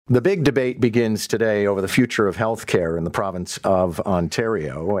The big debate begins today over the future of healthcare in the province of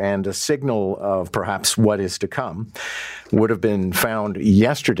Ontario, and a signal of perhaps what is to come would have been found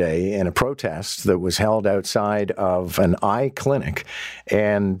yesterday in a protest that was held outside of an eye clinic,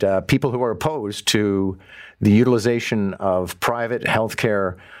 and people who are opposed to the utilization of private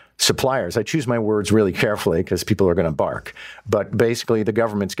healthcare suppliers. I choose my words really carefully because people are going to bark. But basically, the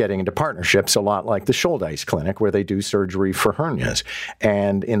government's getting into partnerships, a lot like the Shouldice Clinic, where they do surgery for hernias.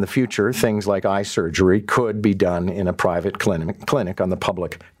 And in the future, things like eye surgery could be done in a private clinic on the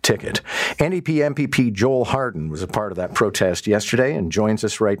public ticket. NDP MPP Joel Harden was a part of that protest yesterday and joins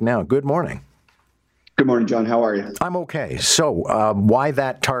us right now. Good morning. Good morning, John. How are you? I'm okay. So why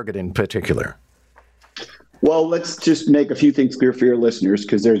that target in particular? Well, let's just make a few things clear for your listeners,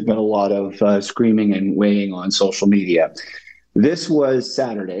 because there's been a lot of screaming and weighing on social media. This was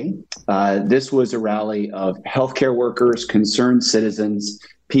Saturday. This was a rally of healthcare workers, concerned citizens,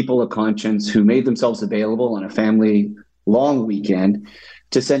 people of conscience who made themselves available on a family-long weekend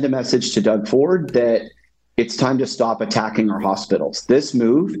to send a message to Doug Ford that it's time to stop attacking our hospitals. This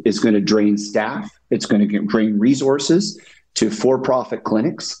move is going to drain staff. It's going to drain resources to for-profit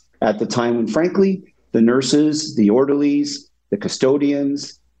clinics at the time when, frankly, the nurses, the orderlies, the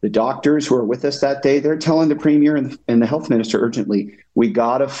custodians, the doctors who are with us that day, they're telling the Premier and the Health Minister urgently, we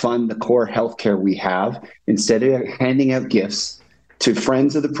got to fund the core healthcare we have instead of handing out gifts to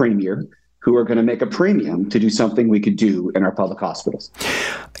friends of the Premier who are going to make a premium to do something we could do in our public hospitals.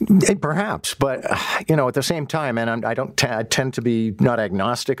 Perhaps, but, at the same time, and I tend to be not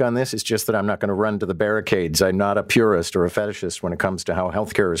agnostic on this. It's just that I'm not going to run to the barricades. I'm not a purist or a fetishist when it comes to how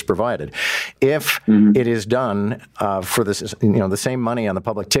healthcare is provided. If it is done for this, the same money on the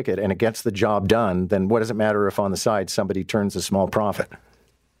public ticket and it gets the job done, then what does it matter if on the side somebody turns a small profit?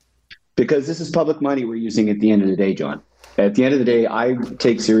 Because this is public money we're using at the end of the day, John. At the end of the day, I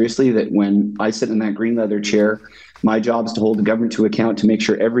take seriously that when I sit in that green leather chair, my job is to hold the government to account to make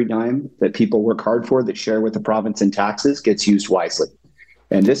sure every dime that people work hard for, that share with the province in taxes, gets used wisely.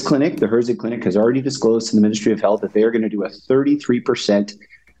 And this clinic, the Herzig Clinic, has already disclosed to the Ministry of Health that they are going to do a 33%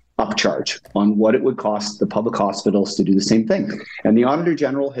 upcharge on what it would cost the public hospitals to do the same thing. And the Auditor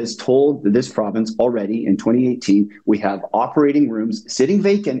General has told this province already in 2018, we have operating rooms sitting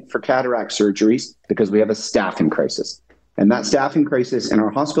vacant for cataract surgeries because we have a staffing crisis. And that staffing crisis in our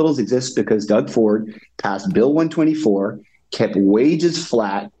hospitals exists because Doug Ford passed Bill 124, kept wages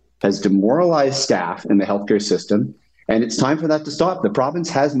flat, has demoralized staff in the healthcare system, and it's time for that to stop. The province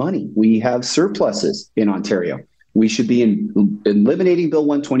has money. We have surpluses in Ontario. We should be eliminating Bill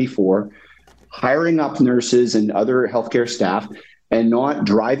 124, hiring up nurses and other healthcare staff, and not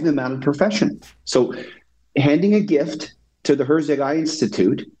driving them out of the profession. So handing a gift to the Herzig Eye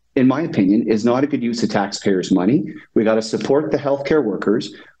Institute, in my opinion, is not a good use of taxpayers' money. We got to support the healthcare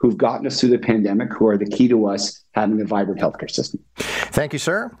workers who've gotten us through the pandemic, who are the key to us having a vibrant healthcare system. Thank you,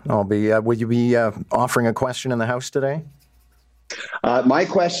 sir. Will you be offering a question in the House today? My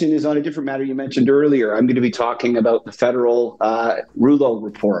question is on a different matter you mentioned earlier. I'm going to be talking about the federal Rouleau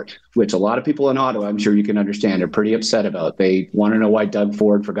report, which a lot of people in Ottawa, I'm sure you can understand, are pretty upset about. They want to know why Doug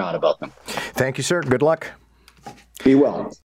Ford forgot about them. Thank you, sir. Good luck. Be well.